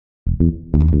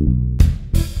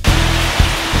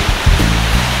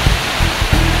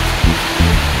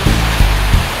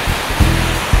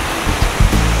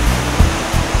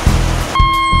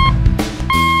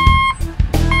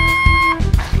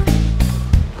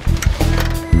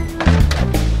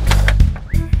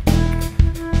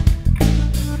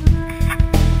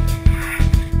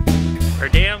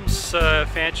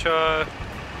Fanshawe,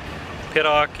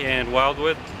 Pittock and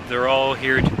Wildwood, they're all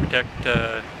here to protect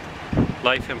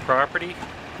life and property.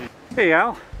 Hey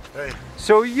Al. Hey.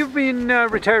 So you've been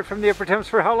retired from the Upper Thames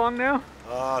for how long now?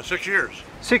 6 years.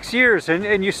 6 years,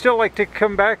 and you still like to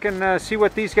come back and see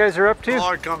what these guys are up to? Oh,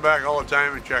 I come back all the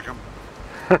time and check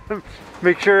them.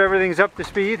 Make sure everything's up to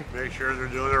speed? Make sure they're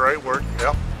doing the right work,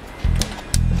 yep.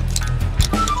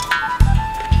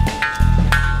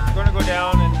 We're going to go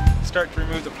down and start to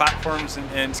remove the platforms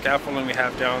and scaffolding we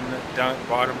have down at the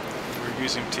bottom we're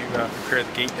using to prepare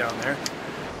the gate down there.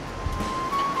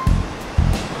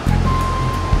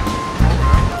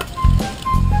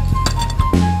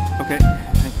 Okay,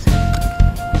 thanks.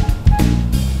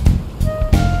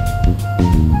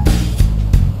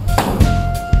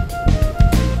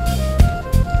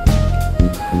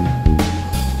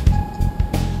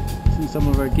 See some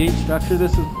of our gate structure.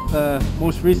 This is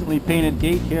most recently painted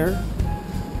gate here.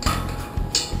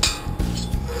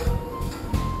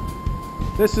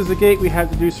 This is the gate we had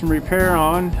to do some repair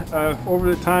on.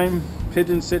 Over the time,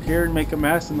 pigeons sit here and make a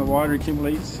mess and the water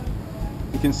accumulates.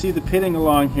 You can see the pitting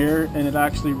along here, and it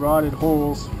actually rotted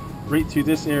holes right through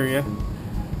this area,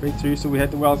 right through, so we had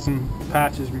to weld some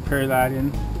patches, repair that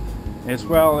in, as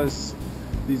well as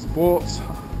these bolts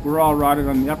were all rotted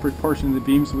on the upper portion of the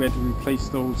beam, so we had to replace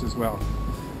those as well.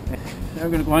 Now we're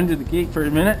going to go under the gate for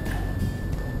a minute.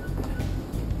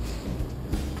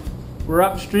 We're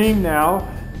upstream now.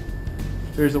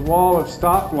 There's a wall of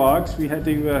stock logs. We had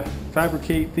to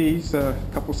fabricate these a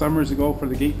couple summers ago for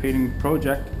the gate painting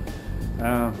project.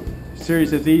 A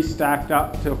series of these stacked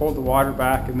up to hold the water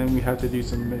back, and then we had to do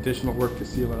some additional work to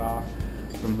seal it off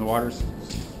from the water's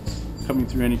coming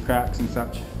through any cracks and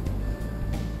such.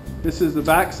 This is the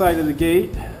back side of the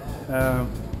gate.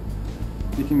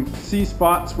 You can see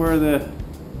spots where the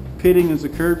pitting has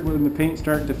occurred when the paint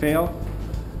started to fail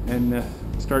and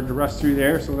started to rust through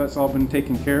there, so that's all been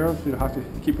taken care of. You'll have to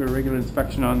keep a regular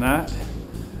inspection on that.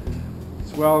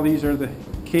 As well, these are the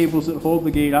cables that hold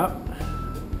the gate up.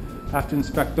 Have to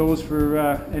inspect those for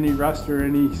any rust or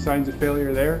any signs of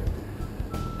failure there.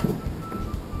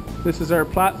 This is our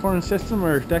platform system,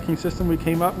 or decking system we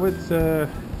came up with so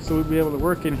we'd be able to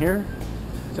work in here.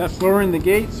 That's lowering the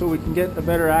gate so we can get a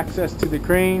better access to the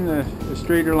crane, a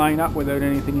straighter line up without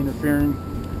anything interfering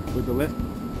with the lift.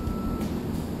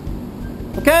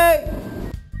 Okay!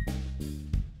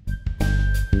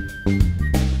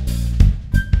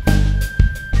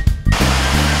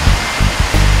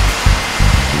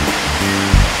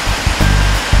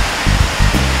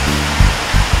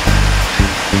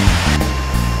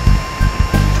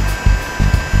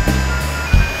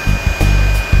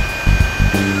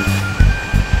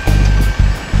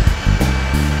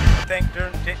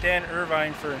 Dan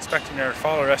Irvine for inspecting our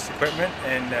fall arrest equipment,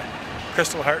 and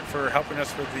Crystal Hart for helping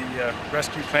us with the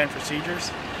rescue plan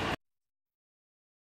procedures.